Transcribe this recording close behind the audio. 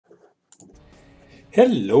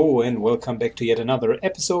Hello and welcome back to yet another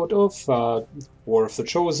episode of War of the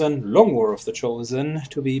Chosen, Long War of the Chosen.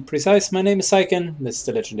 To be precise, my name is Syken,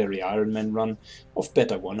 Mr. Legendary Ironman run of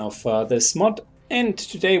Beta 1 of this mod. And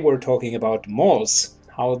today we're talking about malls,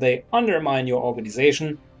 how they undermine your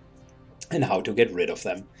organization and how to get rid of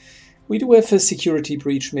them. We do have a security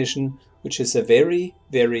breach mission, which is a very,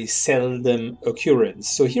 very seldom occurrence.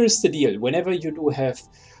 So here's the deal. Whenever you do have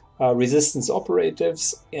resistance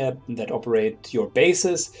operatives that operate your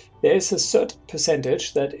bases, there is a certain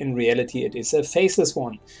percentage that in reality it is a faceless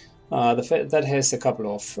one. That has a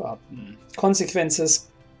couple of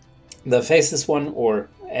consequences. The faceless one, or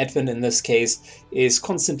Advent in this case, is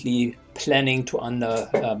constantly planning to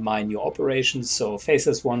undermine your operations, so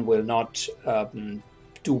faceless one will not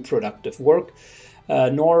do productive work.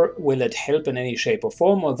 Nor will it help in any shape or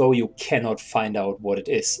form, although you cannot find out what it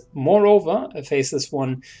is. Moreover, a faceless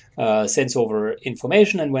one sends over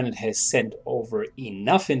information, and when it has sent over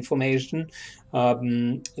enough information,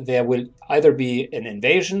 there will either be an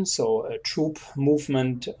invasion, so a troop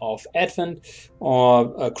movement of Advent,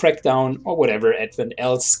 or a crackdown, or whatever Advent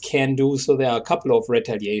else can do. So there are a couple of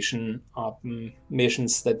retaliation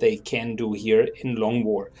missions that they can do here in Long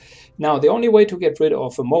War. Now, the only way to get rid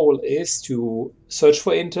of a mole is to search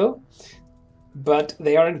for intel, but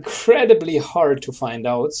they are incredibly hard to find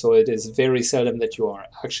out, so it is very seldom that you are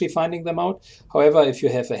actually finding them out. However, if you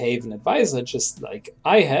have a Haven advisor, just like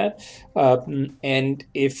I had, and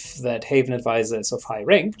if that Haven advisor is of high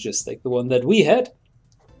rank, just like the one that we had,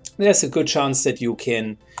 there's a good chance that you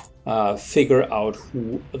can figure out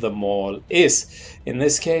who the mole is. In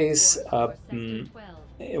this case,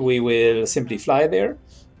 we will simply fly there.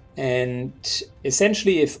 And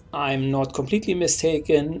essentially, if I'm not completely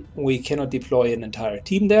mistaken, we cannot deploy an entire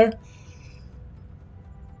team there.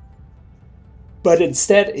 But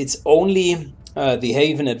instead, it's only the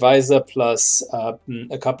Haven advisor plus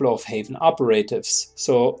a couple of Haven operatives.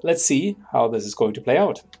 So let's see how this is going to play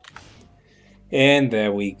out. And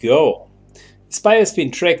there we go. The spy has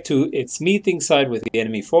been tracked to its meeting site with the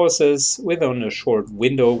enemy forces. Within a short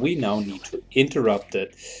window, we now need to interrupt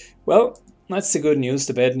it. Well, that's the good news.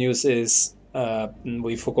 The bad news is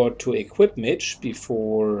we forgot to equip Mitch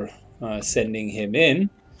before sending him in,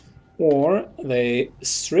 or they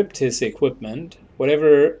stripped his equipment.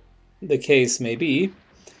 Whatever the case may be,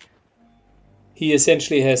 he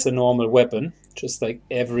essentially has a normal weapon, just like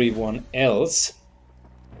everyone else.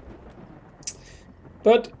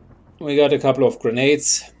 But we got a couple of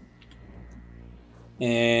grenades,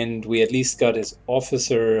 and we at least got his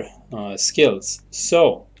officer skills.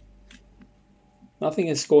 So nothing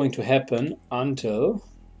is going to happen until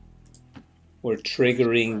we're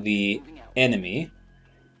triggering the enemy.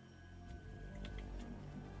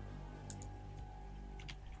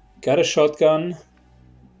 Got a shotgun.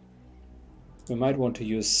 We might want to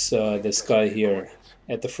use this guy here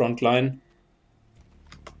at the front line.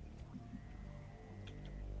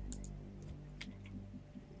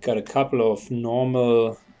 Got a couple of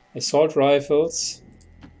normal assault rifles.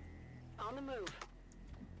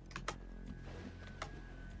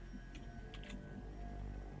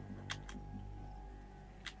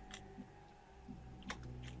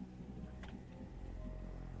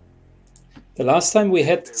 The last time we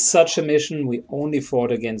had such a mission, we only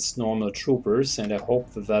fought against normal troopers, and I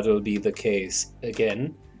hope that that'll be the case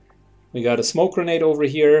again. We got a smoke grenade over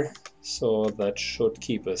here, so that should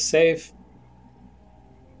keep us safe.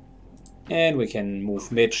 And we can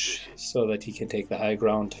move Mitch so that he can take the high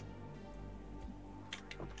ground.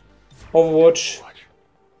 Overwatch,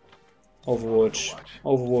 Overwatch,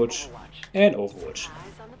 Overwatch, and Overwatch.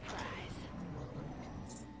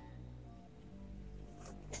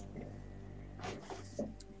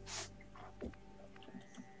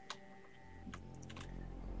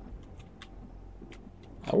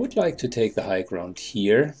 I would like to take the high ground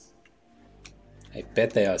here. I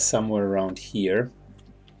bet they are somewhere around here.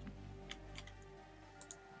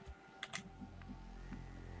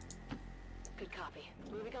 Good copy.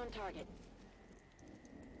 Moving on target.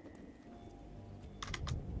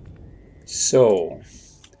 So,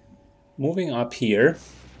 moving up here,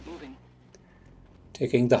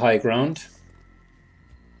 taking the high ground.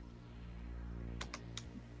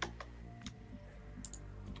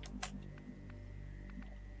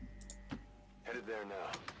 Headed there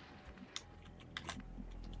now.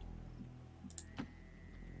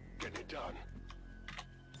 Getting it done.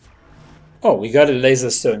 Oh, we got a laser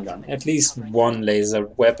stun gun. At least one laser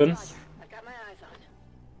weapon. I got my eyes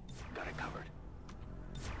on. Got it covered.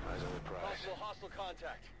 Eyes on the prize. Hostile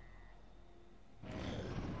contact.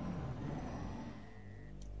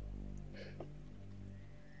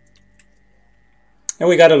 And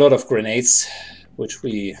we got a lot of grenades. which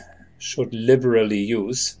we should liberally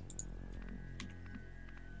use.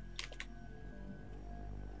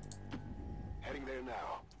 Heading there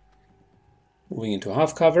now. Moving into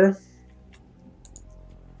half cover.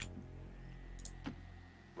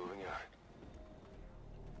 Moving out.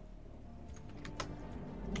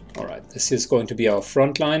 Alright, this is going to be our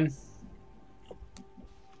front line.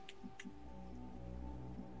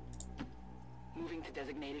 Moving to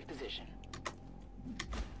designated position.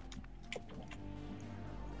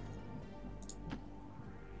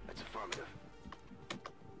 That's affirmative.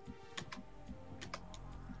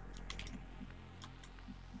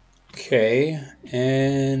 Okay,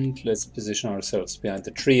 and let's position ourselves behind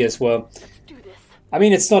the tree as well. Let's do this. I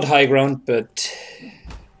mean, it's not high ground, but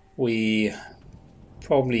we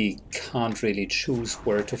probably can't really choose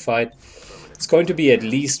where to fight. It's going to be at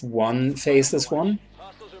least one faceless one.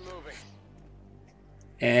 Hostiles are moving.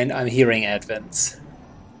 And I'm hearing advents.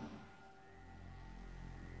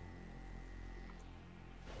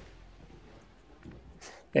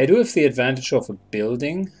 They do have the advantage of a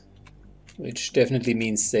building, which definitely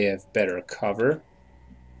means they have better cover.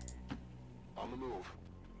 On the move.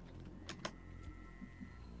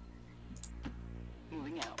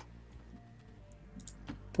 Moving out.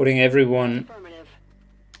 Putting everyone Affirmative.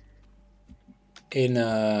 in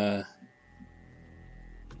a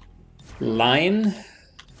line.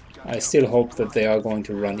 I still hope that they are going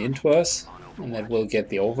to run into us and that we'll get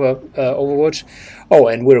the Overwatch. Oh,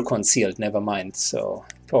 and we're concealed, never mind, so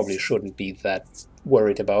probably shouldn't be that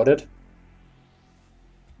worried about it.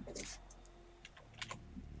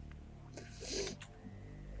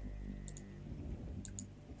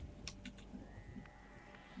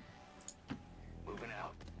 Moving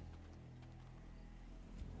out.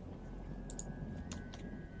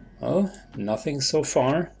 Oh, nothing so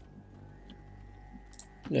far.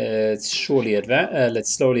 Let's slowly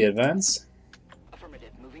advance.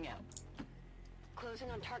 Affirmative. Moving out. Closing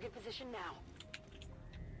on target position now.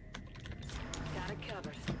 Got it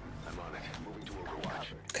covered. I'm on it. Moving to Overwatch.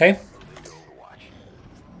 Okay. Moving to Overwatch.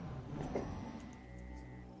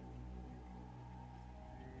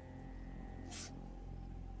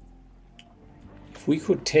 If we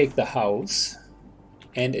could take the house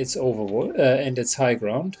and its and its high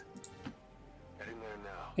ground Heading there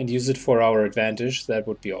now. and use it for our advantage, that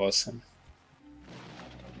would be awesome.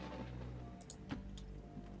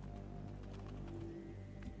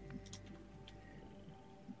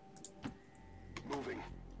 Moving.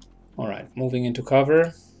 All right, moving into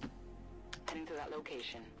cover. Heading to that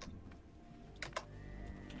location.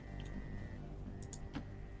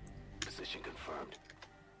 Position confirmed.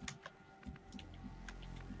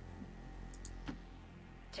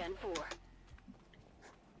 10-4.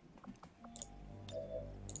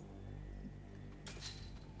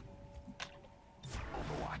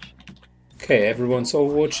 Overwatch. Okay, everyone's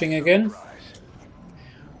overwatching again, Rise.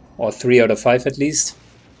 or 3 out of 5 at least.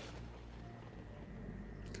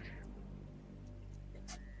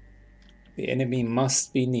 The enemy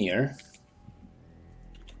must be near.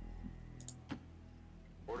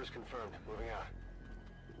 Orders confirmed. Moving out.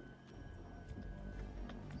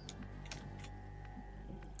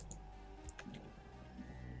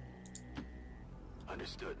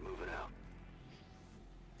 Understood. Moving out.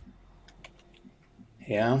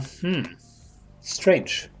 Yeah,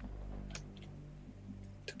 strange.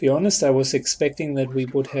 To be honest, I was expecting that we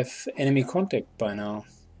would have enemy contact by now.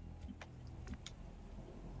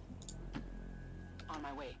 On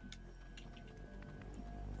my way.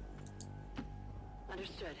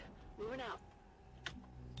 Understood. Moving out.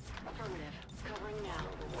 Affirmative. Covering now.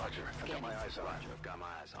 Roger. I've got my eyes on. I've got my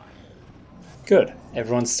eyes on. Good.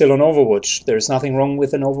 Everyone's still on Overwatch. There's nothing wrong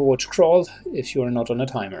with an Overwatch crawl if you're not on a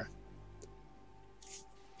timer.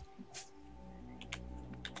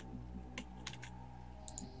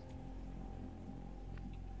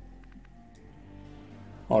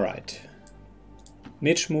 All right.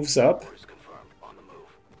 Mitch moves up. Orders confirmed. On the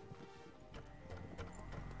move.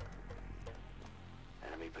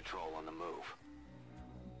 Enemy patrol on the move.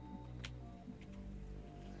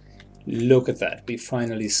 Look at that. We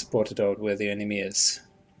finally spotted out where the enemy is.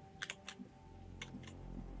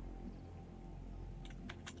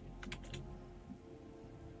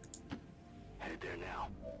 Headed there now.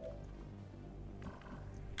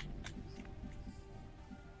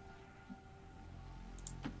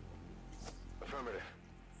 Affirmative.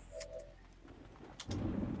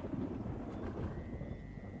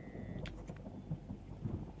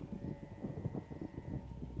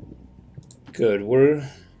 Good. We're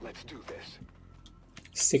Let's do this.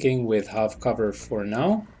 sticking with half cover for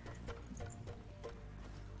now.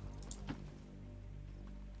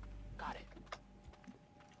 Got it.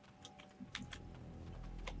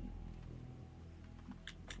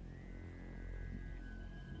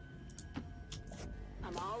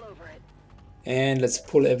 And let's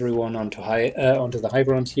pull everyone onto the high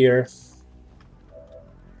ground here.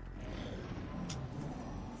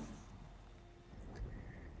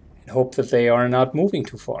 And hope that they are not moving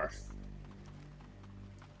too far.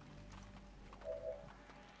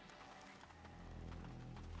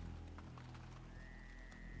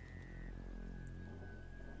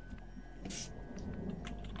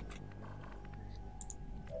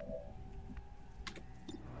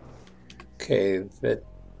 Okay,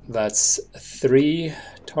 that's 3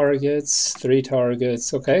 targets, 3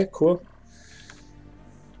 targets. Okay, cool.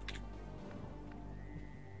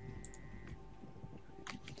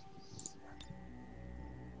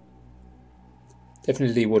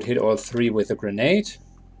 Definitely would hit all 3 with a grenade.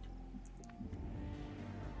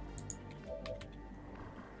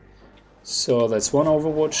 So that's 1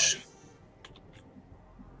 Overwatch.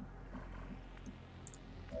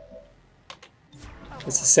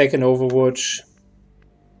 That's the second Overwatch.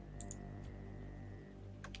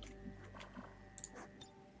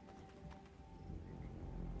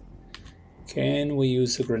 Can we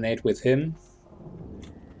use a grenade with him?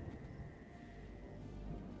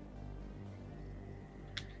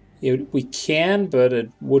 We can, but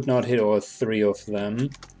it would not hit all 3 of them.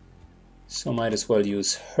 So might as well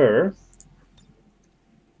use her.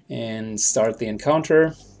 And start the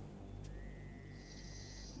encounter.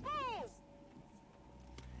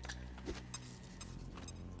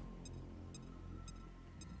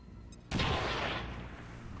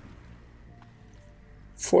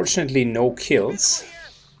 Fortunately, no kills.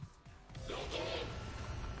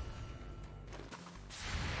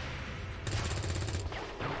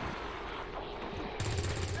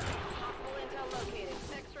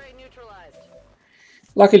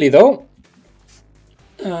 Luckily though,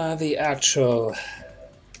 the actual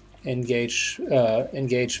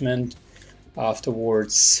engagement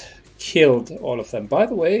afterwards killed all of them. By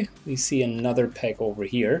the way, we see another pack over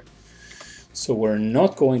here, so we're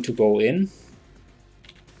not going to go in.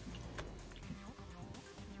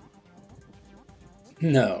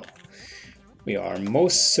 No, we are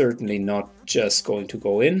most certainly not just going to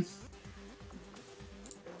go in.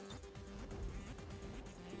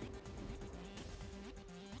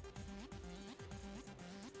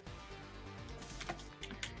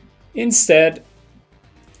 Instead,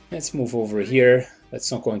 let's move over here.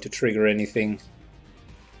 That's not going to trigger anything.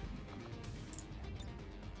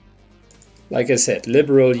 Like I said,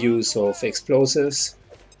 liberal use of explosives.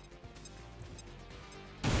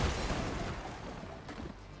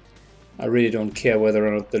 I really don't care whether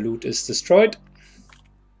or not the loot is destroyed.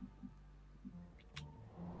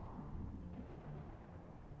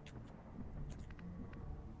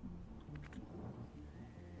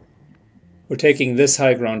 We're taking this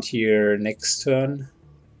high ground here next turn.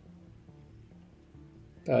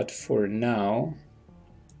 But for now,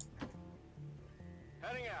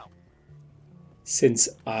 since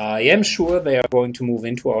I am sure they are going to move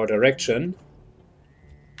into our direction,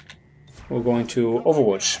 we're going to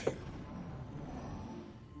Overwatch.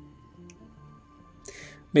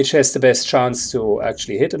 Which has the best chance to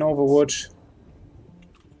actually hit an Overwatch.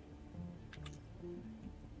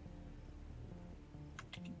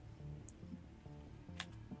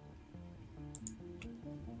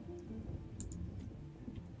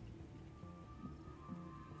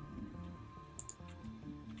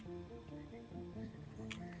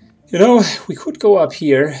 You know, we could go up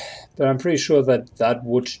here, but I'm pretty sure that that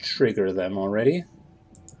would trigger them already.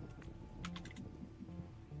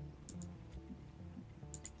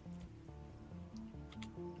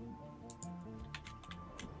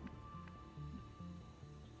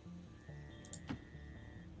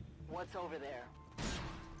 What's over there?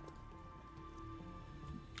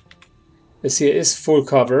 This here is full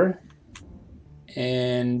cover,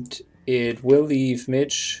 and it will leave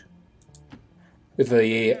Mitch with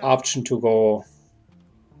the option to go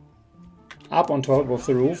up on top of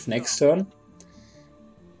the roof next turn.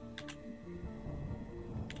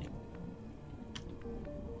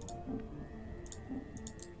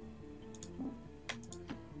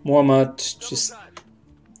 Muhammad just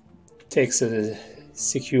takes a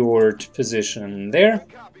secured position there.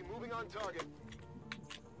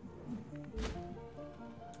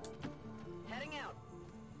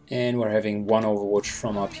 And we're having 1 Overwatch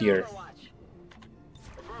from up here.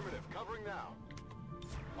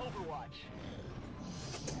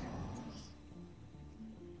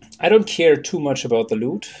 I don't care too much about the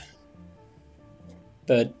loot,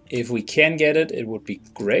 but if we can get it, it would be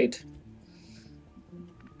great.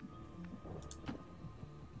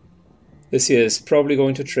 This here is probably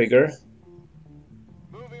going to trigger.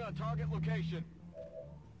 Moving on target location.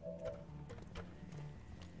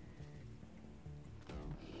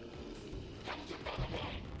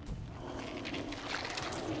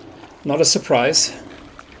 Not a surprise.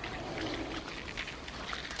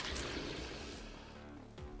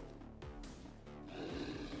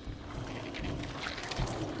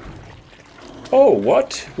 Oh,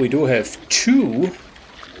 what? We do have 2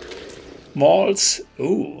 malls.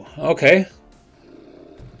 Ooh, okay.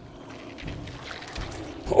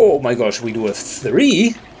 Oh my gosh, we do have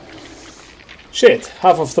 3? Shit,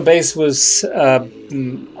 half of the base was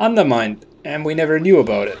undermined, and we never knew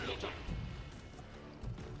about it.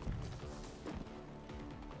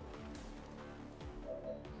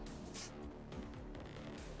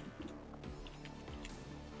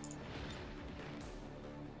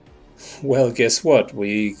 Well, guess what?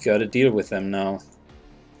 We gotta deal with them now.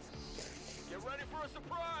 Get ready for a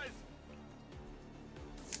surprise.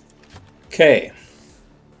 Okay.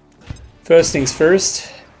 First things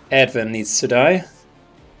first, Advent needs to die.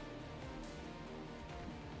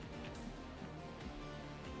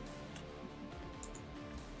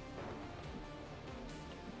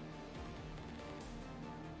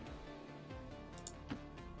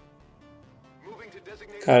 Moving to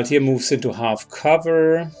designated. Cartier moves into half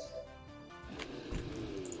cover.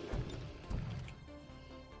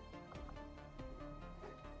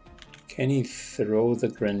 Can he throw the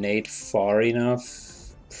grenade far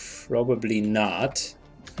enough? Probably not.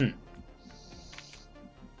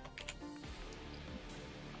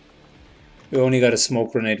 We only got a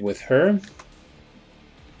smoke grenade with her.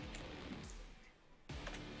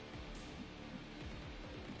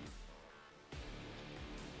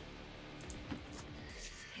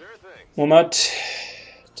 Sure thing. Momat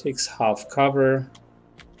takes half cover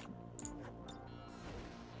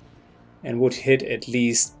and would hit at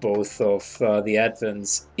least both of the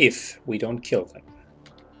Advents if we don't kill them.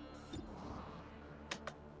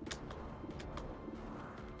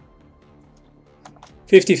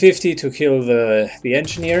 (50-50) to kill the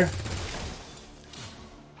engineer.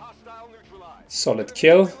 Hostile neutralized. Solid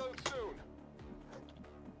kill. Reload soon.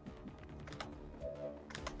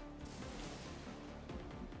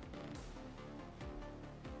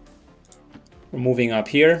 We're moving up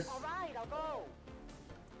here. All right, I'll go.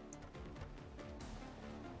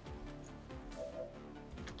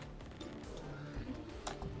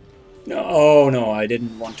 No, oh no, I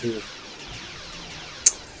didn't want to.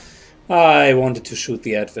 I wanted to shoot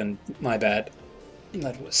the Advent, my bad.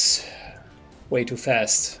 That was way too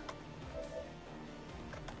fast.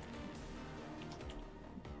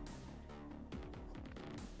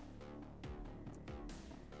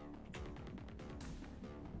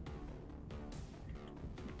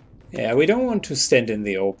 Yeah, we don't want to stand in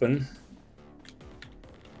the open.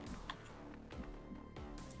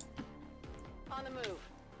 On the move.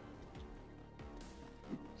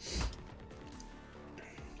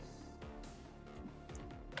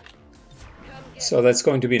 Come get So that's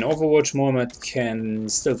going to be an Overwatch. Mohammed can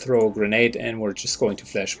still throw a grenade, and we're just going to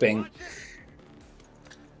flashbang.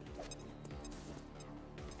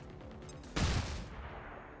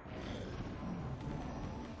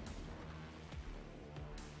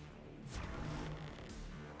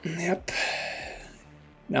 Yep.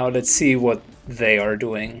 Now let's see what they are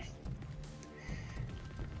doing.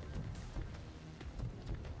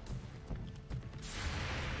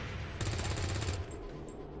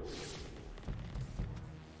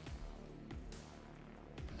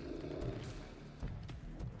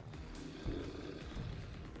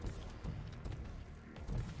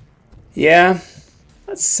 Yeah,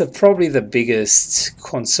 that's probably the biggest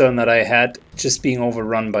concern that I had, just being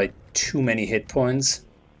overrun by too many hit points.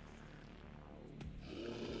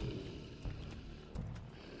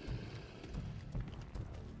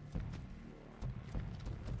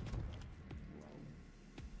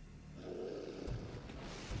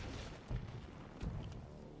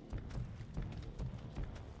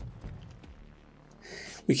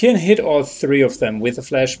 We can hit all 3 of them with a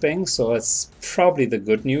flashbang, so that's probably the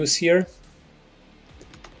good news here.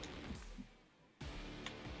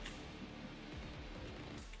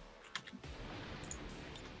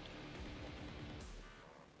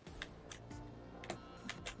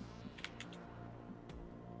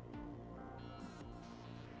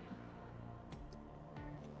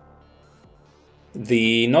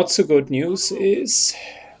 The not so good news is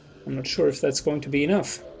I'm not sure if that's going to be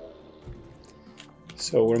enough.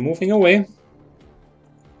 So we're moving away.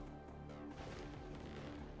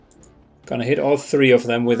 Gonna hit all 3 of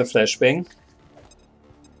them with a flashbang,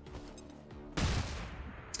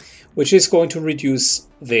 which is going to reduce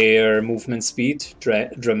their movement speed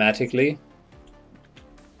dramatically.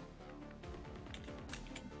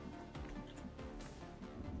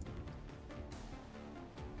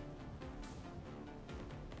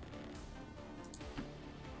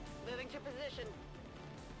 moving to position.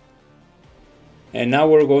 And now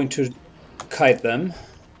we're going to kite them.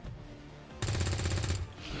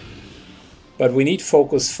 But we need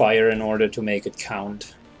focus fire in order to make it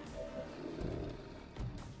count.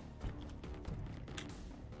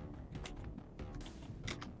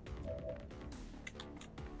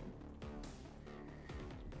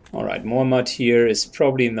 Alright, Muhammad here is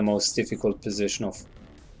probably in the most difficult position of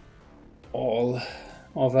all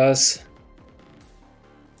of us.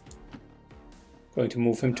 Going to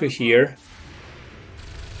move him to here.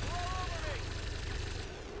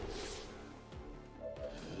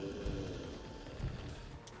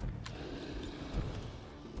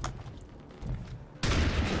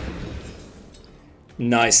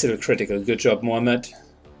 Nice little critical. Good job, Muhammad.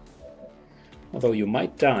 Although you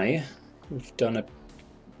might die. You've done a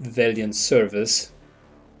valiant service.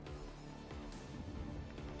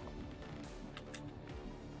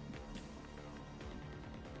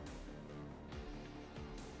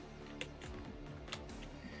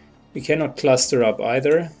 We cannot cluster up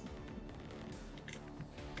either.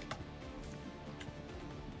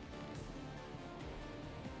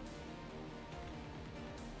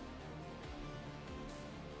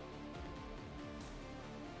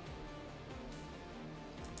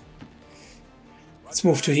 Let's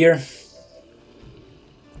move to here.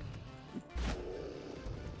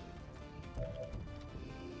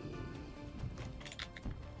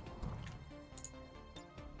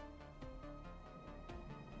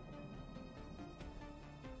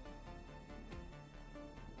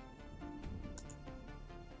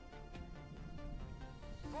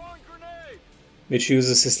 Which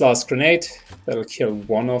uses his last grenade. That'll kill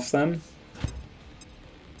one of them.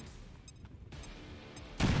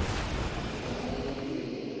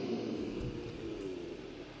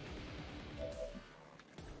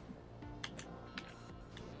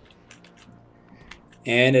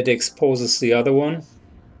 And it exposes the other one.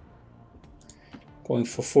 Going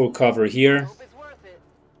for full cover here.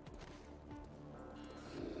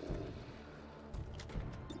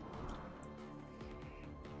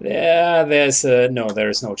 Yeah, there's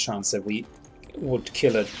no chance that we would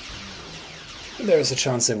kill it. There's a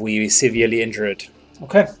chance that we severely injure it.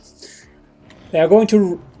 Okay. They are going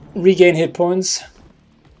to regain hit points.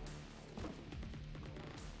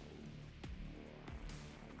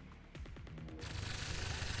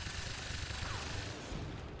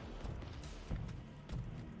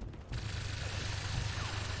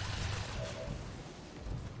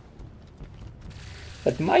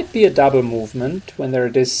 That might be a double movement when they're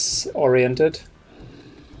disoriented.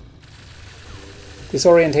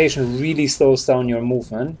 Disorientation really slows down your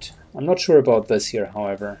movement. I'm not sure about this here,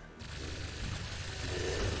 however.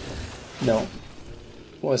 No,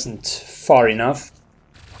 wasn't far enough,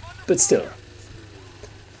 but still.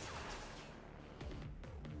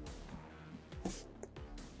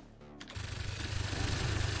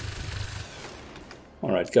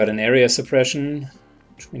 Alright, got an area suppression,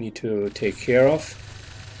 which we need to take care of.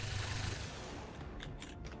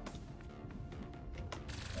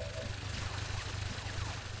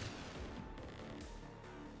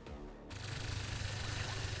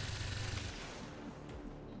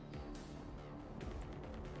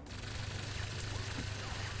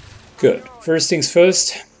 Good. First things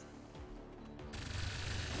first.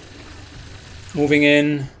 Moving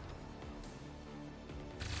in.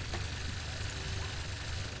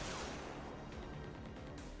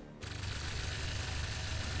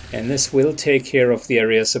 And this will take care of the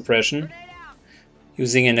area suppression.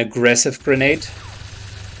 Using an aggressive grenade.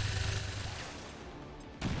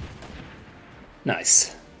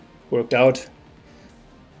 Nice. Worked out.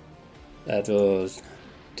 That will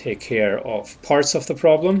take care of parts of the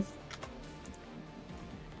problem.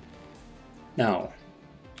 Now,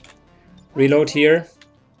 reload here.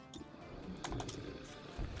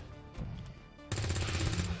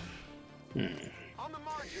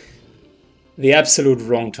 The absolute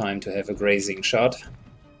wrong time to have a grazing shot.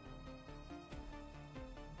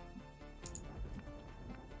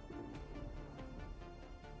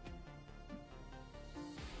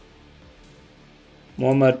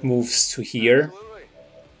 Muhammad moves to here.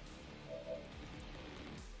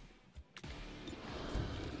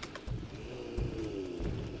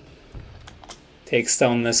 Takes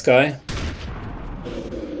down this guy.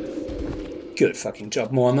 Good fucking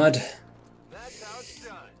job, Muhammad.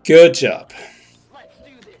 Good job.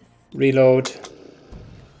 Reload.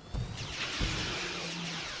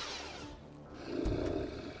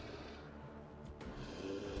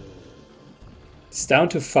 It's down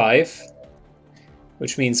to 5,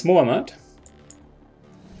 which means Muhammad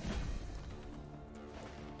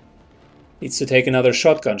needs to take another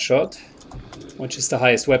shotgun shot, which is the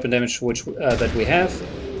highest weapon damage that we have.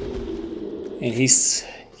 And he's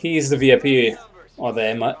the VIP or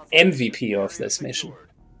the MVP of this mission.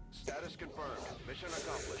 Status confirmed. Mission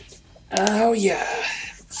accomplished. Oh yeah,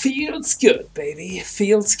 feels good, baby.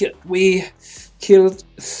 Feels good. We killed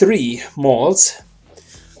 3 moles,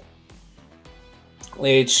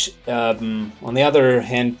 which on the other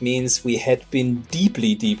hand means we had been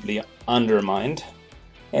deeply undermined,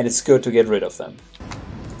 and it's good to get rid of them.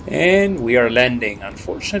 And we are landing.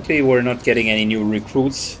 Unfortunately, we're not getting any new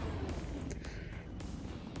recruits.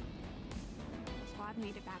 The squad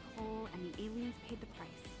made it back whole, and the aliens paid the price.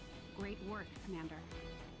 Great work, Commander.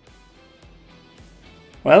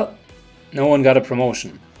 Well, no one got a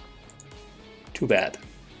promotion. Too bad.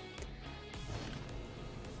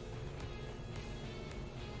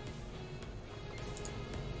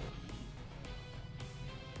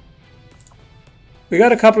 We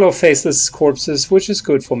got a couple of faceless corpses, which is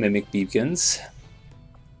good for mimic beacons.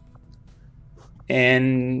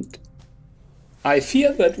 And I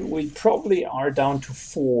fear that we probably are down to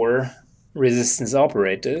 4 resistance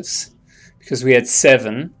operatives, because we had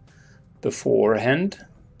 7 beforehand.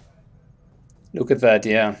 Look at that,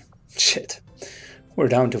 yeah. Shit. We're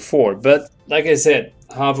down to 4. But like I said,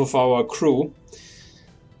 half of our crew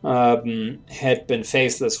had been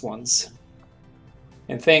faceless ones.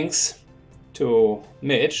 And thanks to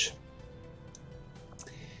Mitch,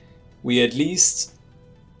 we at least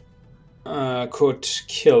could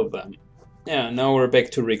kill them. Yeah, now we're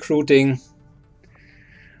back to recruiting,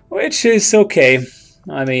 which is okay.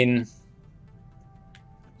 I mean,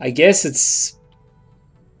 I guess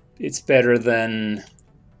it's better than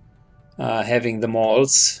having the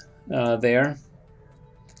malls there.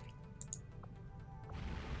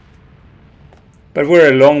 But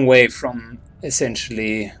we're a long way from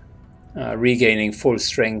essentially regaining full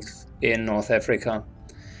strength in North Africa,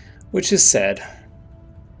 which is sad.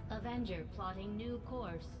 Avenger plotting new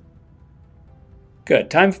course.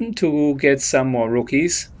 Good, time to get some more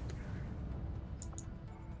rookies.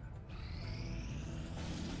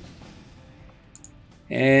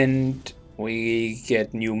 And we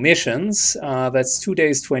get new missions. That's 2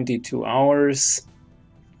 days, 22 hours.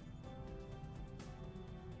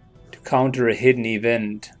 To counter a hidden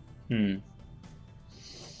event.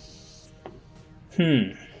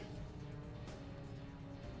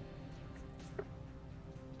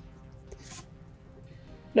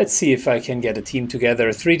 Let's see if I can get a team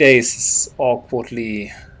together. 3 days is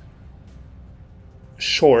awkwardly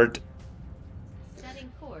short.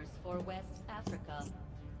 Setting course for West Africa.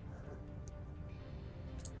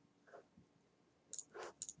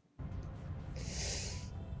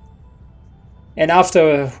 And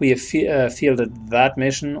after we have fielded that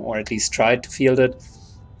mission, or at least tried to field it,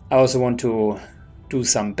 I also want to do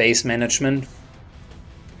some base management.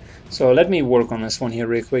 So let me work on this one here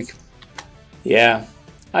real quick. Yeah,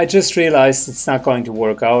 I just realized it's not going to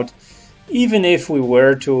work out. Even if we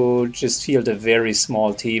were to just field a very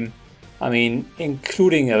small team, I mean,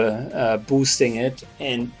 including boosting it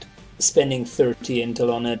and spending 30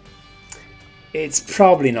 intel on it, it's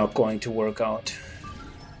probably not going to work out.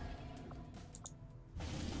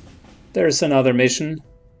 There's another mission,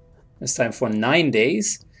 this time for 9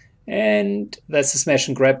 days, and that's a smash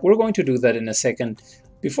and grab. We're going to do that in a second.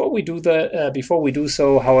 Before we do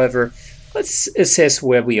so, however, let's assess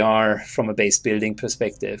where we are from a base building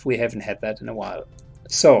perspective. We haven't had that in a while.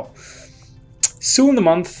 So, soon the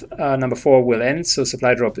month number 4 will end, so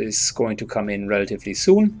supply drop is going to come in relatively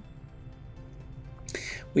soon.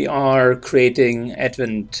 We are creating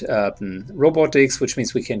Advent robotics, which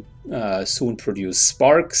means we can soon produce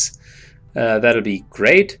sparks. That'll be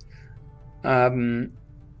great.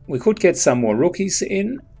 We could get some more rookies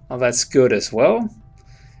in. Oh, that's good as well.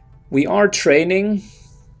 We are training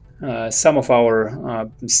some of our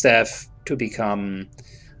staff to become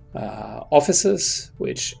officers,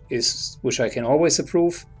 which I can always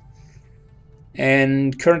approve.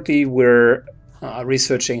 And currently we're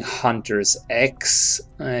researching Hunter's X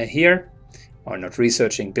here, or not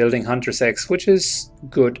researching, building Hunter's X, which is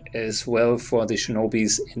good as well for the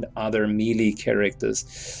Shinobis and other melee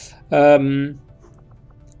characters. On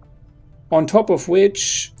top of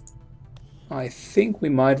which, I think we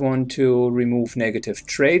might want to remove negative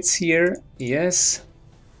traits here. Yes.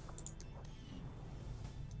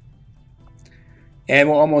 And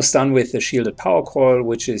we're almost done with the shielded power coil,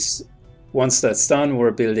 which is, once that's done,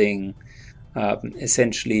 we're building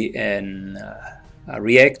essentially a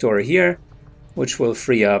reactor here, which will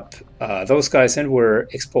free up those guys, and we're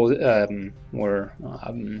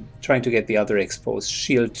trying to get the other exposed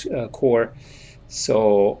shield core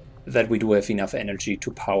so that we do have enough energy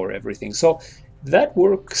to power everything. So that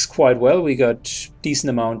works quite well. We got decent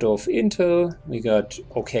amount of intel, we got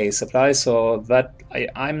okay supply, so that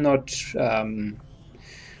I'm not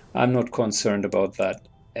concerned about that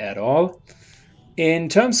at all. In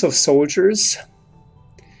terms of soldiers,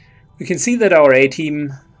 we can see that our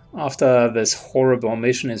A-team after this horrible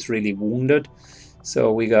mission is really wounded.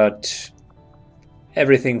 So we got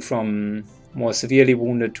everything from more severely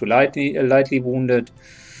wounded to lightly wounded.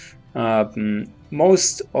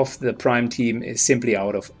 Most of the prime team is simply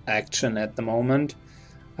out of action at the moment.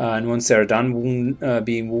 And once they're done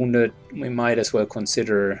being wounded, we might as well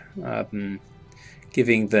consider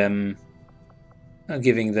giving them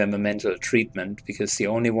a mental treatment, because the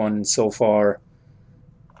only one so far,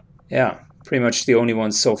 pretty much the only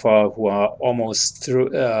ones so far who are almost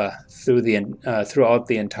throughout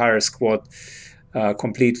the entire squad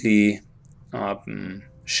completely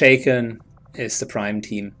shaken is the prime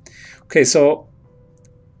team. Okay, so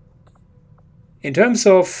in terms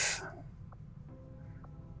of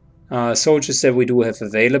soldiers that we do have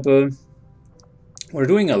available, we're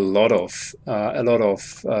doing a lot of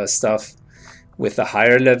stuff with the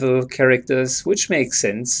higher level characters, which makes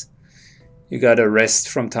sense. You gotta rest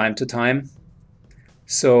from time to time.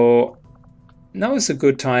 So now is a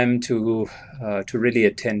good time to really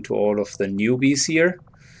attend to all of the newbies here.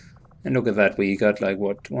 And look at that, we got like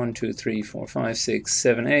what, 1, 2, 3, 4, 5, 6,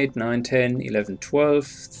 7, 8, 9, 10, 11, 12,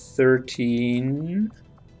 13,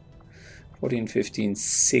 14, 15,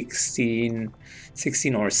 16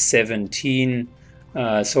 or 17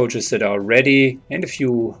 soldiers that are ready, and a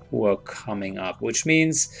few who are coming up, which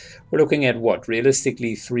means we're looking at what,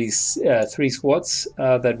 realistically three squads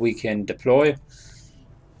that we can deploy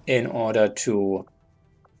in order to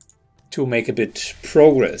make a bit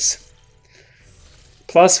progress.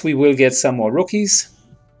 Plus we will get some more rookies,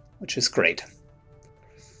 which is great,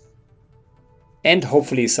 and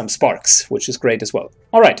hopefully some sparks, which is great as well.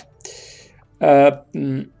 All right.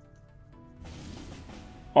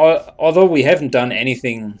 Although we haven't done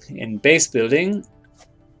anything in base building,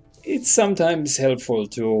 it's sometimes helpful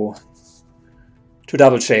to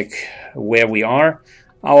double check where we are.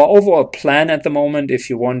 Our overall plan at the moment, if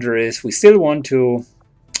you wonder, is we still want to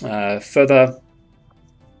further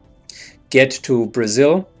get to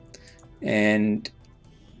Brazil and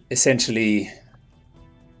essentially,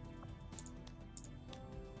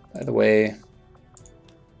 by the way,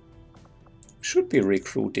 should be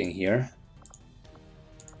recruiting here.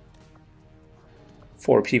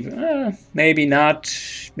 4 people, maybe not.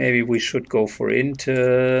 Maybe we should go for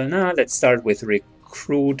no, let's start with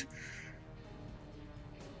recruit.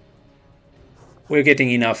 We're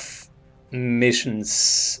getting enough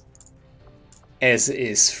missions as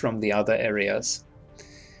is from the other areas.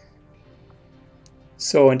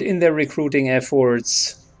 So, and in their recruiting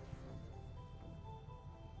efforts,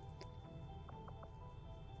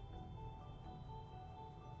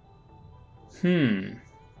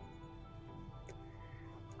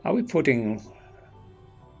 are we putting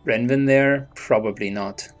Renvin there? Probably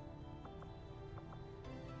not.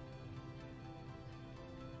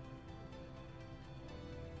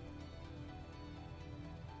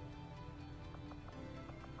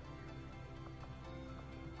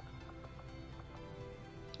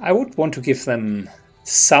 I would want to give them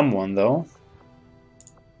someone though.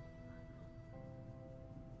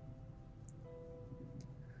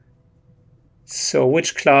 So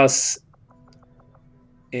which class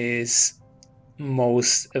is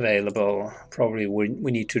most available? Probably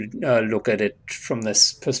we need to look at it from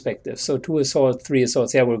this perspective. So 2 assault, 3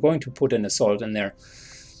 assaults. Yeah, we're going to put an assault in there.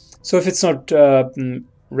 So if it's not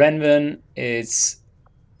Renvin, it's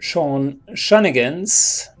Shanigan.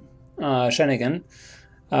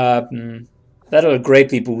 That'll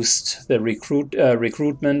greatly boost the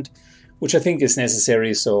recruitment, which I think is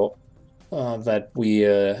necessary, so that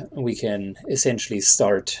we can essentially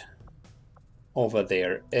start over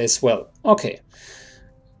there as well. Okay.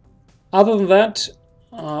 Other than that,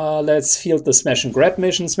 let's field the smash and grab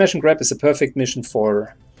mission. Smash and grab is a perfect mission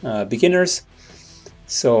for beginners.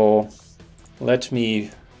 So let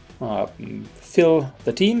me fill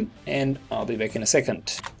the team, and I'll be back in a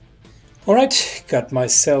second. Alright, got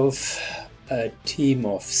myself a team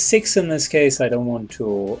of 6 in this case. I don't want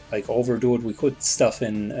to like overdo it. We could stuff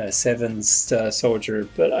in a 7th soldier,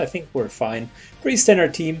 but I think we're fine. Pretty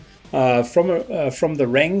standard team. From the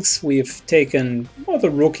ranks, we've taken all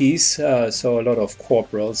the rookies, so a lot of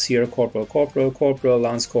corporals here: corporal,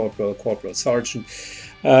 lance corporal, corporal sergeant,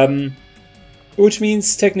 which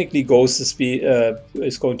means technically Ghost is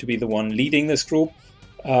going to be the one leading this group.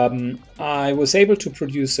 I was able to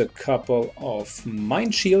produce a couple of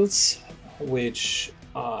mine shields, which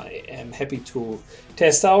I am happy to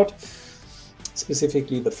test out.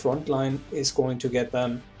 Specifically, the front line is going to get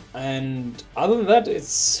them. And other than that,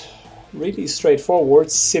 it's really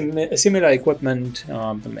straightforward, similar equipment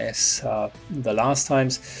as the last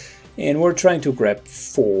times. And we're trying to grab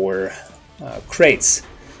 4 crates.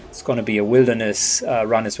 It's going to be a wilderness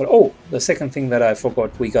run as well. Oh, the second thing that I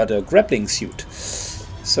forgot, we got a grappling suit.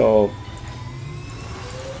 So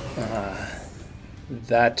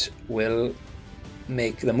that will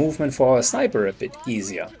make the movement for our sniper a bit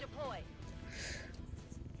easier.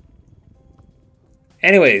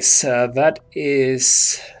 Anyways, that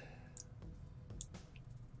is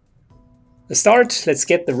the start. Let's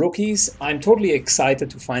get the rookies. I'm totally excited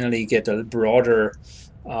to finally get a broader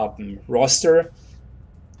roster.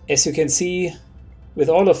 As you can see, with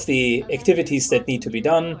all of the activities that need to be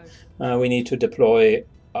done, we need to deploy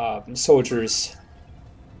soldiers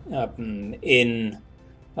in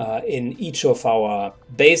each of our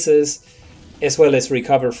bases, as well as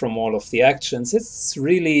recover from all of the actions. It's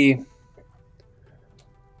really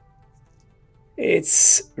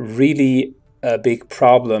a big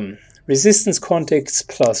problem. Resistance contacts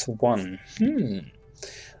 +1.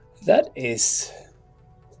 That is...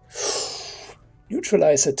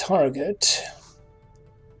 Neutralize a target.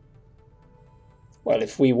 Well,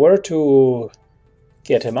 if we were to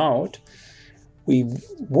get him out, we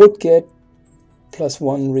would get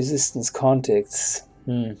 +1 resistance contacts.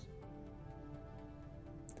 And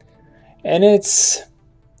it's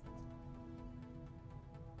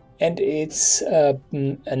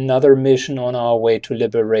another mission on our way to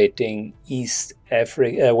liberating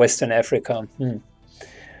Western Africa.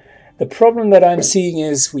 The problem that I'm seeing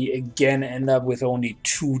is we again end up with only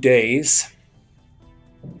 2 days.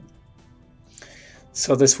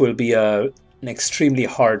 So this will be an extremely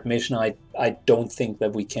hard mission. I don't think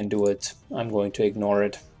that we can do it. I'm going to ignore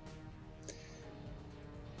it.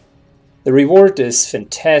 The reward is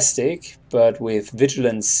fantastic, but with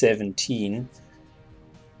Vigilance 17,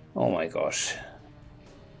 oh my gosh.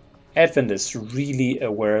 Advent is really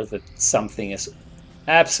aware that something is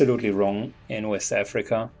absolutely wrong in West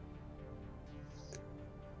Africa.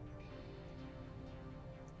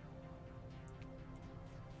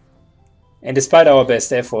 And despite our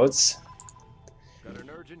best efforts,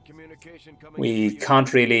 we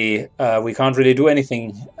can't really do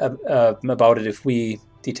anything about it if we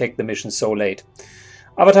detect the mission so late.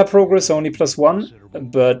 Avatar progress only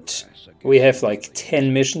 +1, but we have like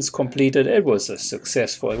 10 missions completed. It was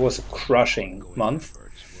a crushing month.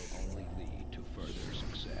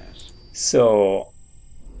 So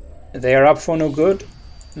they are up for no good,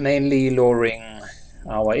 mainly lowering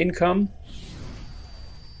our income.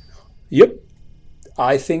 Yep,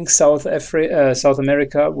 I think South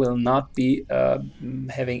America will not be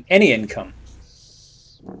having any income.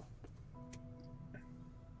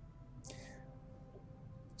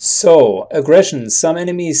 So, aggression. Some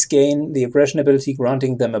enemies gain the aggression ability,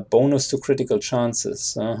 granting them a bonus to critical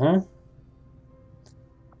chances.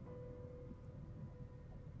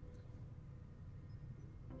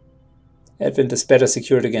 Advent is better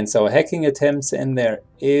secured against our hacking attempts, and there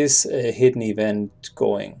is a hidden event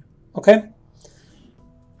going. Okay.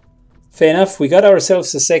 Fair enough. We got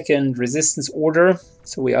ourselves a second resistance order,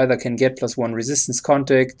 so we either can get +1 resistance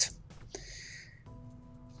contact.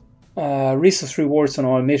 Resource rewards on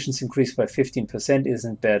all missions increased by 15%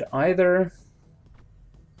 isn't bad either.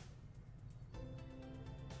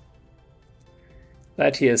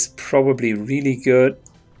 That here is probably really good,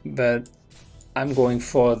 but I'm going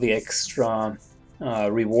for the extra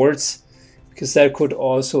rewards, because that could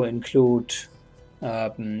also include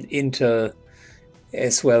Intel,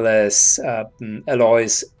 as well as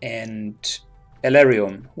alloys and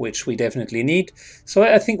Elarium, which we definitely need. So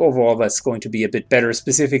I think overall that's going to be a bit better,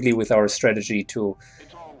 specifically with our strategy to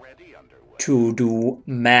do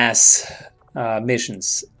mass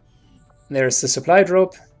missions. There's the supply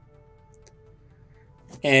drop,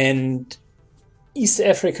 and East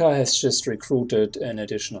Africa has just recruited an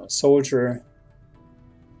additional soldier.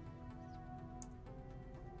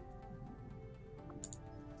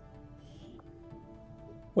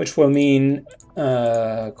 Which will mean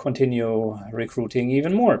continue recruiting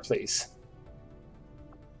even more, please.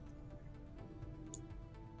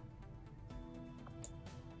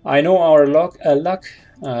 I know our luck.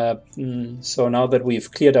 So now that we've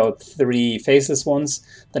cleared out 3 faceless ones,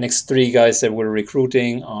 the next 3 guys that we're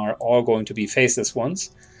recruiting are all going to be faceless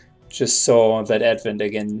ones. Just so that Advent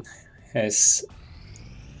again has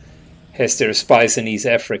their spies in East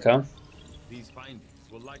Africa.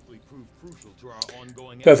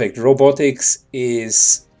 Perfect. Robotics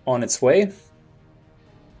is on its way.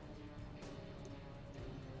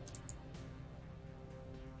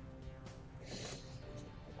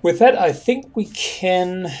 With that, I think we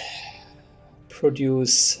can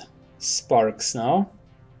produce sparks now.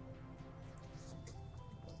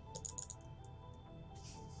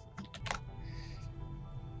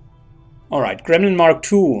 Alright, Gremlin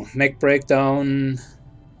Mark II, mech breakdown.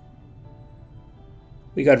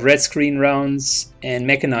 We got red screen rounds and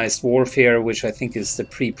mechanized warfare, which I think is the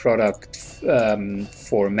pre-product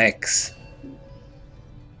for mechs.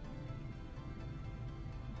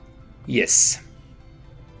 Yes.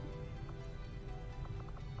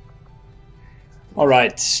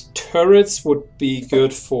 Alright, turrets would be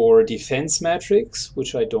good for defense matrix,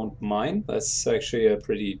 which I don't mind. That's actually a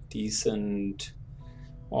pretty decent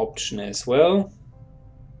option as well.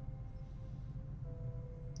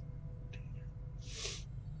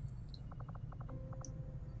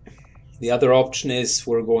 The other option is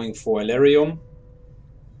we're going for Elerium.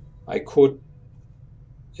 I could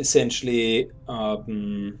essentially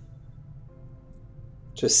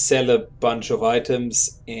just sell a bunch of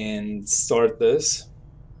items and start this.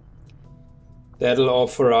 That'll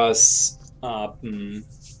offer us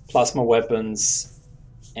plasma weapons,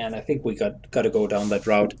 and I think we got to go down that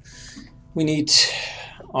route. We need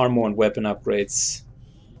armor and weapon upgrades.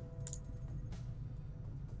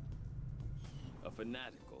 A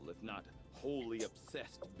fanatical, if not wholly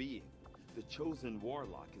obsessed being, the chosen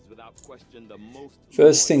warlock is without question the most...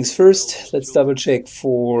 First things first, let's double check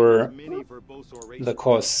for the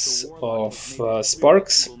costs of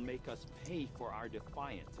sparks.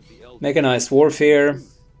 Mechanized warfare.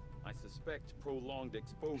 I suspect prolonged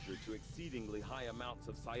exposure to exceedingly high amounts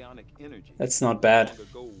of psionic energy. That's not bad.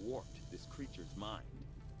 Warped this creature's mind.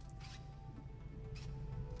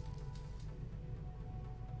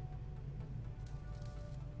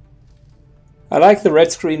 I like the red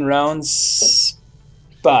screen rounds,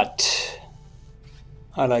 but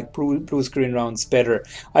I like blue screen rounds better.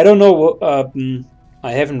 I don't know,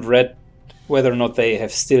 I haven't read whether or not they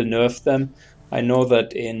have still nerfed them. I know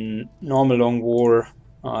that in normal long war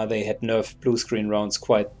they had nerfed blue screen rounds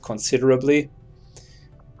quite considerably.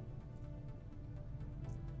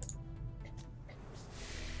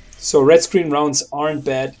 So red screen rounds aren't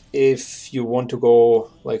bad if you want to go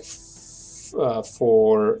like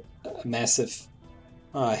for a massive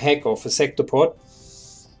hack of a sectopod.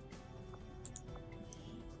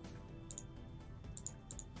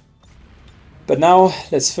 But now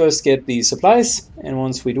let's first get the supplies, and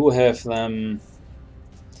once we do have them,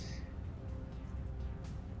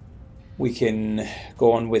 we can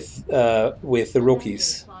go on with the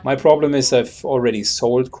rookies. My problem is I've already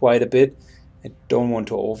sold quite a bit. I don't want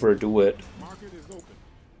to overdo it.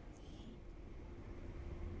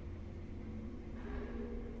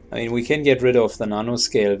 I mean, we can get rid of the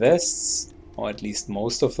nanoscale vests, or at least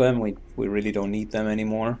most of them. We really don't need them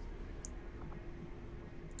anymore.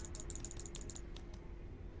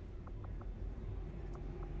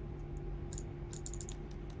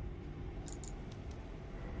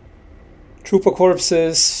 Trooper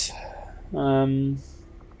corpses.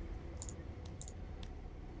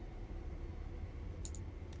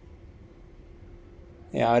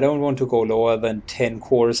 Yeah, I don't want to go lower than 10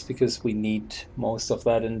 cores because we need most of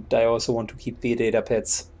that, and I also want to keep the data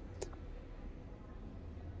pads.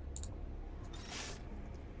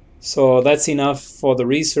 So that's enough for the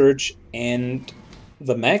research and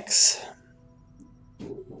the mechs.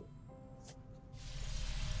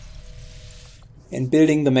 And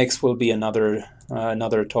building the mechs will be another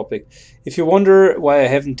topic. If you wonder why I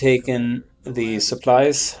haven't taken the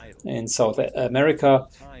supplies in South America,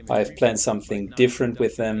 I've planned something different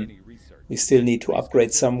with them. We still need to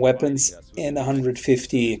upgrade some weapons, and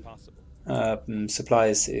 150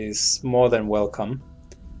 supplies is more than welcome.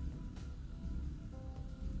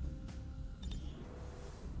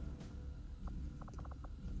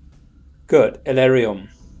 Good, Elerium.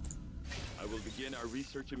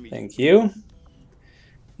 Thank you.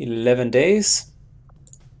 11 days.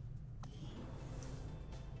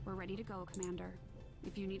 We're ready to go, Commander.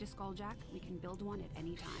 If you need a skulljack, we can build one at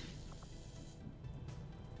any time.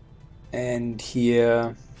 And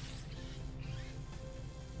here...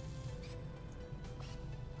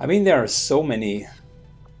 I mean, there are so many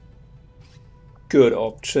good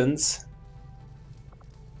options.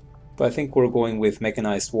 But I think we're going with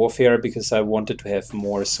mechanized warfare because I wanted to have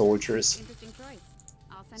more soldiers.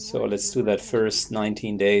 So let's do that first,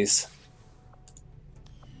 19 days.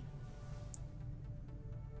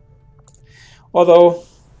 Although,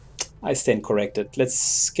 I stand corrected.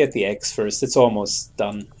 Let's get the X first. It's almost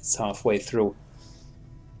done. It's halfway through.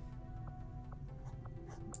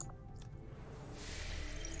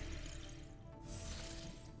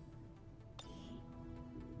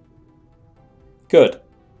 Good.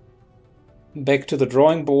 back to the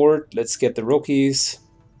drawing board. Let's get the rookies.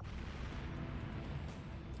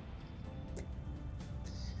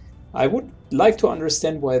 I would like to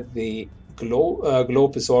understand why the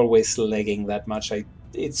globe is always lagging that much.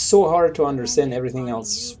 It's so hard to understand everything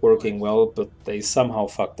else working well, but they somehow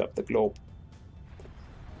fucked up the globe.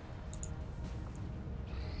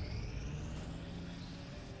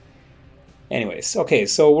 Anyways, okay,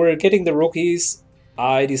 so we're getting the rookies.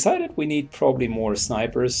 I decided we need probably more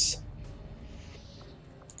snipers.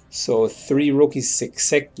 So 3 rookies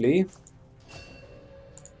exactly.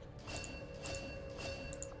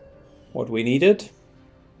 What we needed.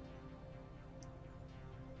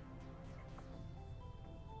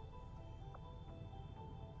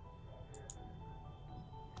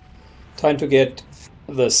 Time to get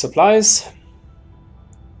the supplies.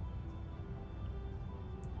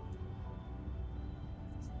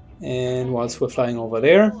 And whilst we're flying over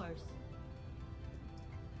there,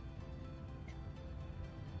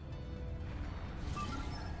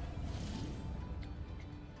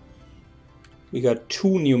 we got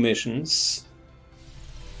 2 new missions.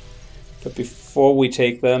 But before we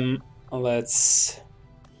take them, let's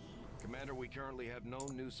Commander, we currently have no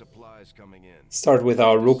new supplies coming in. start with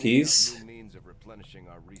our rookies. New means of replenishing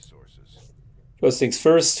our resources. First things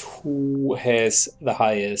first, who has the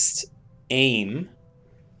highest aim?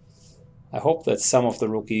 I hope that some of the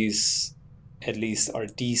rookies at least are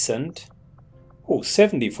decent. Oh,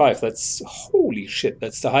 75, that's, holy shit,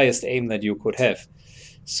 that's the highest aim that you could have.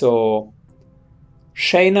 So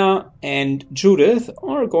Shayna and Judith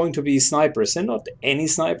are going to be snipers, and not any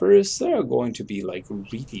snipers, they're going to be like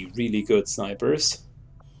really, really good snipers.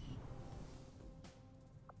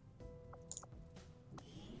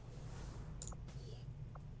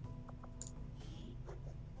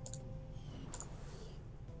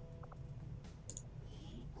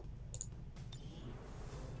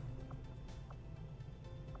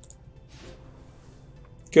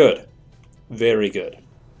 Good. Very good.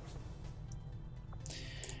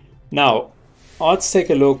 Now, let's take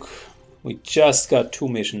a look. We just got 2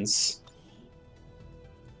 missions.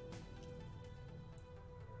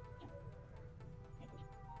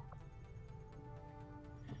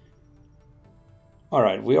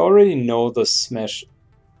 Alright, we already know the smash.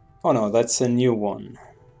 Oh no, that's a new one.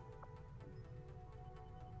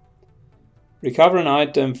 Recover an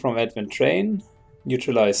item from advent train.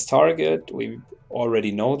 Neutralize target. We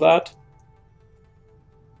already know that.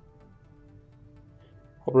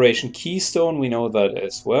 Operation Keystone, we know that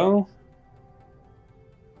as well.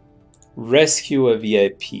 Rescue a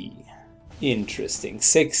VIP. Interesting.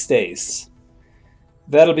 6 days.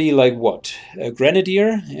 That'll be like what? A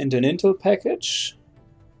Grenadier and an intel package?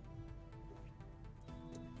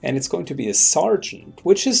 And it's going to be a Sergeant,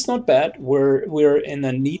 which is not bad. We're in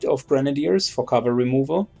a need of Grenadiers for cover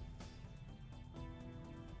removal.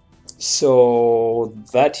 So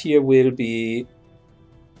that here will be,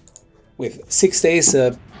 with 6 days,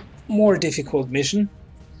 a more difficult mission.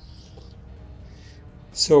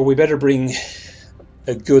 So we better bring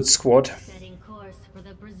a good squad. Setting course for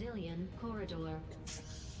the Brazilian corridor.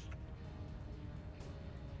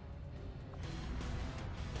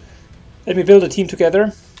 Let me build a team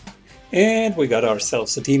together. And we got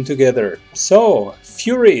ourselves a team together. So,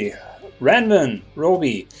 Fury, Ranman,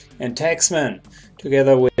 Roby, and Taxman,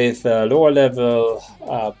 together with a lower level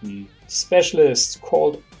specialist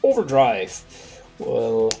called Overdrive,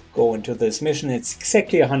 will go into this mission. It's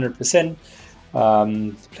exactly 100%.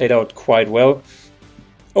 Played out quite well.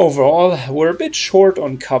 Overall, we're a bit short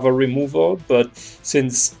on cover removal, but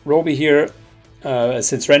since Roby here,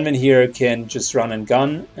 since Ranman here can just run and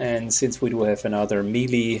gun, and since we do have another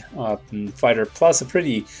melee fighter plus a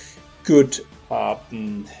pretty good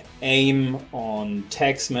aim on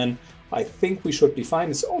Taxman, I think we should be fine.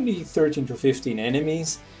 It's only 13 to 15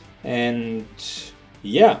 enemies, and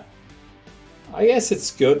yeah, I guess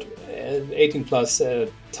it's good. 18 plus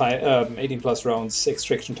rounds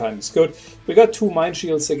extraction time is good. We got 2 mind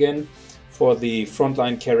shields again for the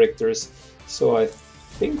frontline characters, so I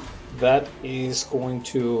think that is going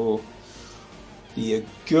to be a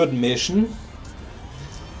good mission.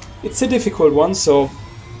 It's a difficult one, so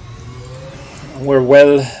we're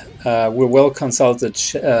well consulted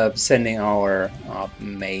sending our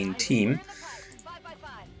main team,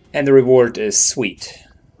 and the reward is sweet.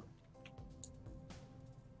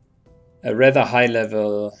 A rather high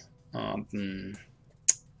level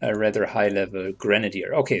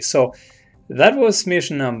Grenadier. Okay, so that was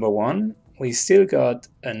mission number 1. We still got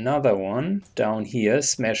another one down here,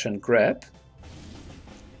 Smash and Grab,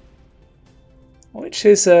 which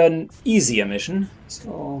is an easier mission.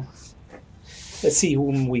 So let's see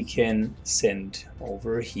whom we can send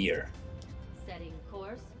over here.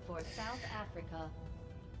 for South Africa.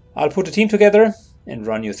 I'll put a team together and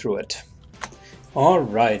run you through it.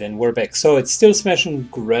 Alright, and we're back. So it's still smash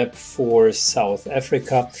and grab for South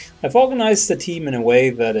Africa. I've organized the team in a way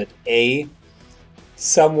that it A,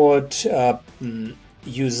 somewhat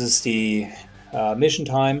uses the mission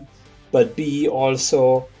time, but B,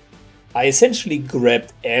 also I essentially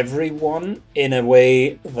grabbed everyone in a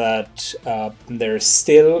way that there are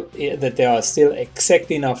still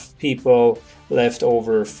exactly enough people left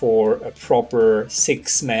over for a proper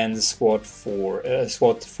 6-man squad for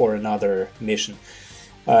another mission.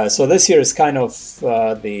 So this here is kind of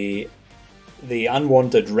the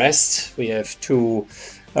unwanted rest. We have 2,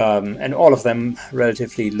 and all of them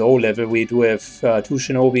relatively low level. We do have 2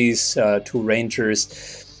 shinobis, 2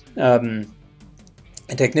 rangers,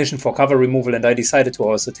 a technician for cover removal, and I decided to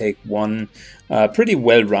also take one pretty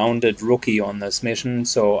well-rounded rookie on this mission,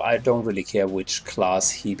 so I don't really care which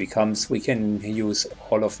class he becomes. We can use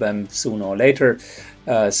all of them sooner or later.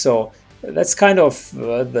 So that's kind of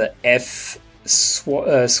the F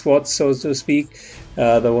squad, so to speak,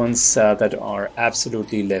 the ones that are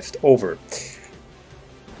absolutely left over.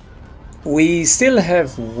 We still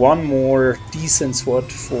have one more decent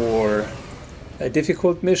squad for a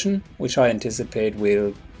difficult mission, which I anticipate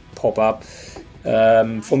will pop up.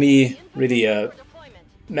 For me, really a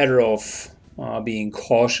matter of being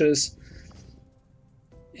cautious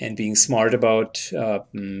and being smart about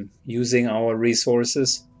using our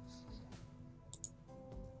resources.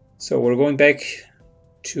 So we're going back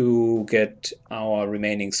to get our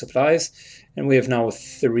remaining supplies, and we have now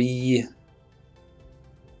 3,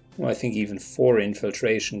 well, I think even 4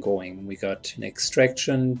 infiltration going. We got an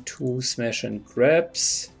extraction, 2 smash and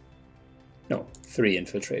grabs. No, 3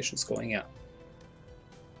 infiltrations going, yeah.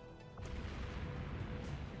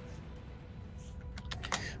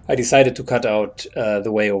 I decided to cut out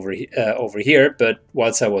the way over here, but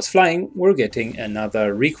whilst I was flying, we're getting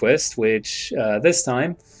another request, which this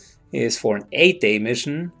time is for an 8-day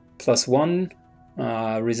mission, +1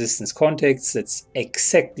 resistance contacts. That's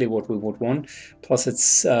exactly what we would want. Plus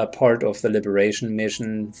it's part of the liberation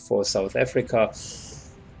mission for South Africa.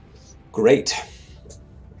 Great.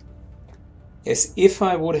 Yes, if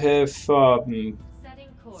I would have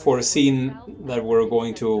foreseen that we're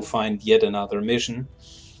going to find yet another mission.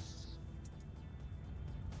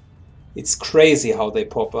 It's crazy how they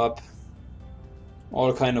pop up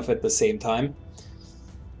all kind of at the same time.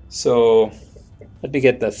 So let me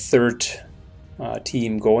get the 3rd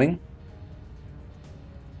team going,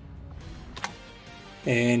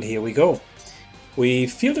 and here we go. We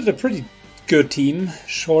fielded a pretty good team,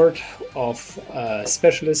 short of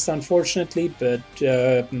specialists unfortunately, but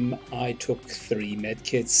I took 3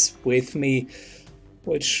 medkits with me,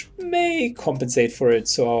 which may compensate for it.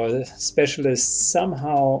 So our specialists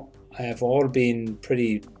somehow have all been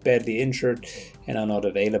pretty badly injured and are not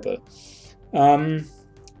available.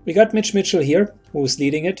 We got Mitch Mitchell here, who's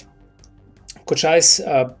leading it. Cochise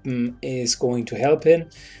is going to help him.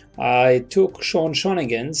 I took Sean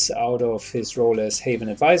Shonigans out of his role as Haven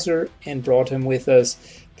Advisor and brought him with us.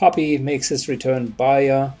 Puppy makes his return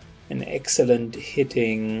via an excellent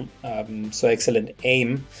hitting, so excellent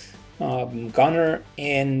aim. Gunner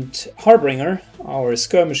and Harbinger, our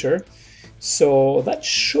skirmisher. So that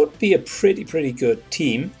should be a pretty good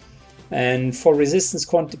team. And for resistance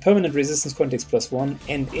permanent resistance contacts +1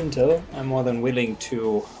 and intel, I'm more than willing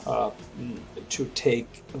to take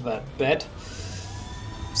that bet.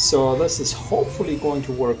 So this is hopefully going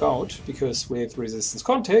to work out, because with resistance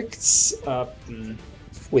contacts,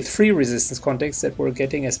 with free resistance contacts that we're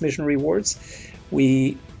getting as mission rewards,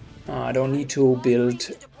 we don't need to build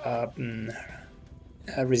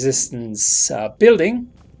a resistance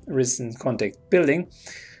resistance contact building.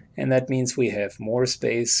 And that means we have more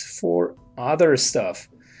space for other stuff.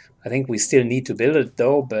 I think we still need to build it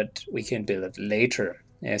though, but we can build it later,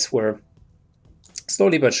 as we're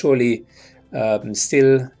slowly but surely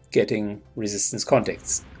still getting resistance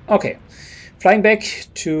contacts. Okay, flying back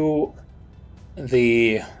to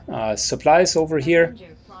the supplies over here.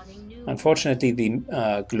 Unfortunately,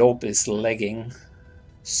 the globe is lagging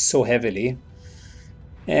so heavily,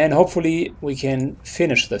 and hopefully we can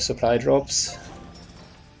finish the supply drops.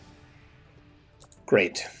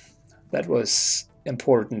 Great, that was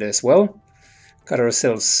important as well. Got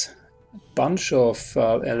ourselves a bunch of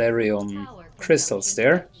Elarium crystals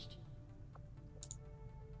there.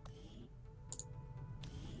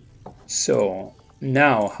 So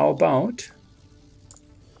now how about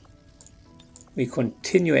we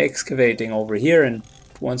continue excavating over here, and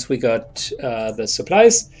once we got the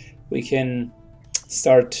supplies, we can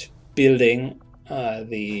start building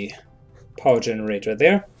the power generator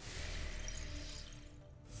there.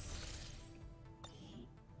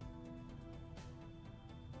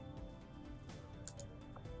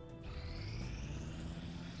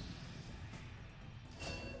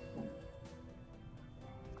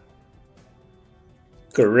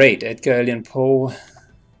 Great, Edgar Allan Poe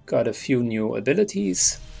got a few new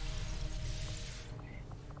abilities.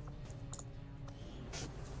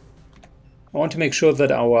 I want to make sure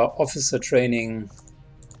that our officer training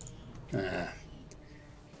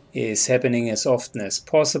is happening as often as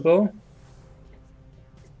possible.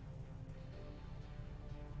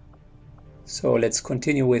 So let's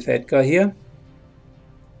continue with Edgar here.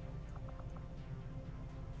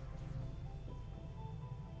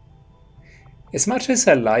 As much as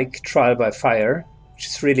I like Trial by Fire, which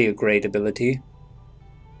is really a great ability,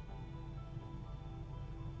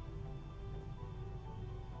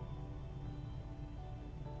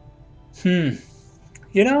 you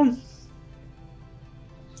know,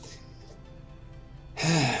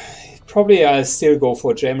 probably I'll still go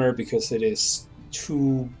for Jammer because it is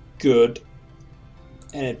too good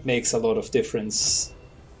and it makes a lot of difference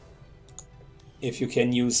if you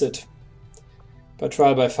can use it. But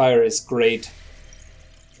Trial by Fire is great.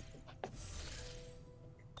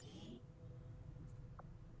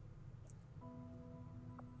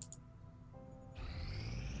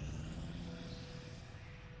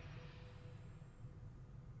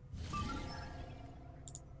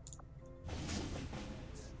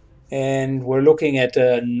 And we're looking at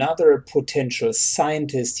another potential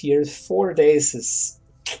scientist here. 4 days is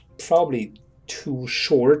probably too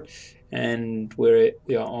short, and we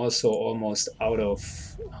are also almost out of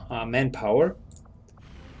manpower.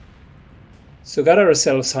 So got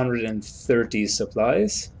ourselves 130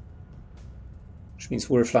 supplies, which means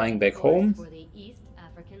we're flying back home,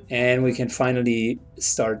 and we can finally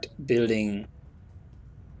start building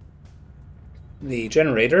the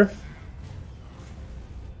generator.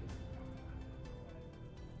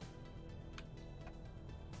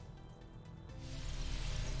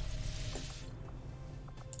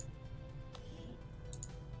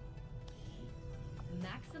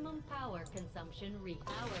 Maximum power consumption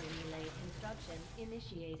power relay construction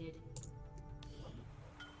initiated.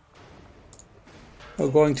 We're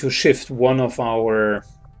going to shift one of our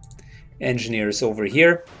engineers over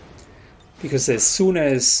here, because as soon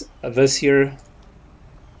as this here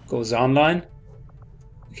goes online,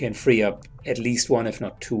 we can free up at least one, if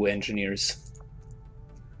not two engineers.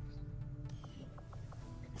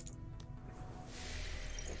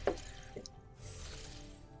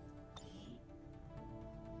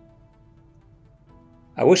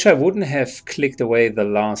 I wish I wouldn't have clicked away the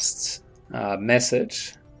last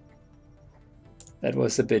message. That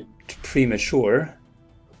was a bit premature.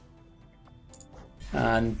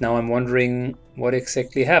 And now I'm wondering what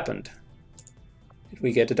exactly happened. Did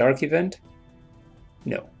we get a dark event?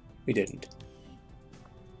 No, we didn't.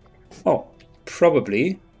 Oh,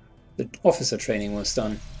 probably the officer training was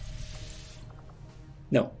done.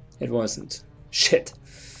 No, it wasn't. Shit.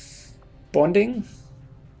 Bonding?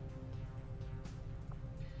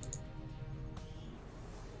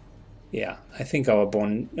 Yeah, I think our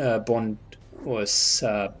bond was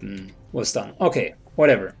done. Okay,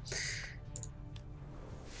 whatever.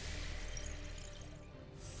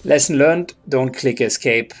 Lesson learned: don't click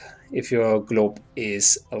escape if your globe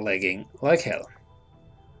is lagging like hell.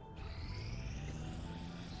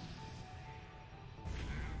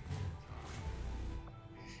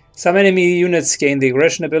 Some enemy units gain the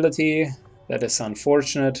aggression ability. That is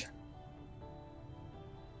unfortunate.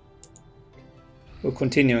 We're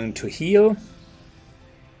continuing to heal.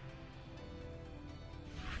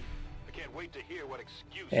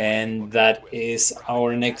 And that is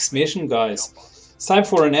our next mission, guys. It's time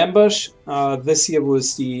for an ambush. This here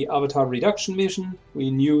was the Avatar Reduction mission.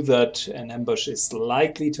 We knew that an ambush is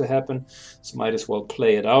likely to happen, so might as well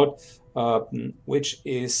play it out, which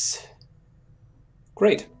is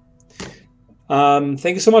great. Thank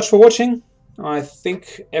you so much for watching. I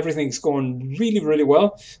think everything's going really, really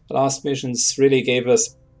well. The last missions really gave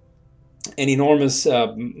us an enormous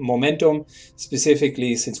momentum,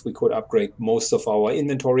 specifically since we could upgrade most of our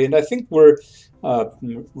inventory, and I think we're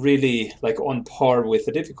really like on par with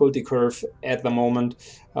the difficulty curve at the moment.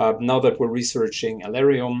 Now that we're researching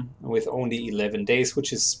Alarium with only 11 days,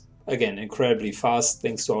 which is again incredibly fast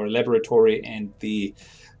thanks to our laboratory and the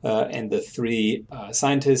 3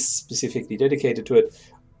 scientists specifically dedicated to it.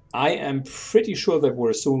 I am pretty sure that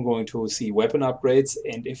we're soon going to see weapon upgrades,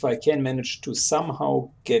 and if I can manage to somehow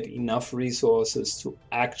get enough resources to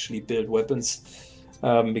actually build weapons,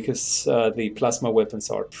 because the plasma weapons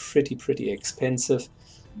are pretty expensive,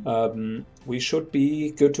 we should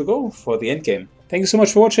be good to go for the end game. Thank you so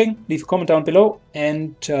much for watching. Leave a comment down below,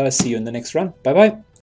 and see you in the next run. Bye bye.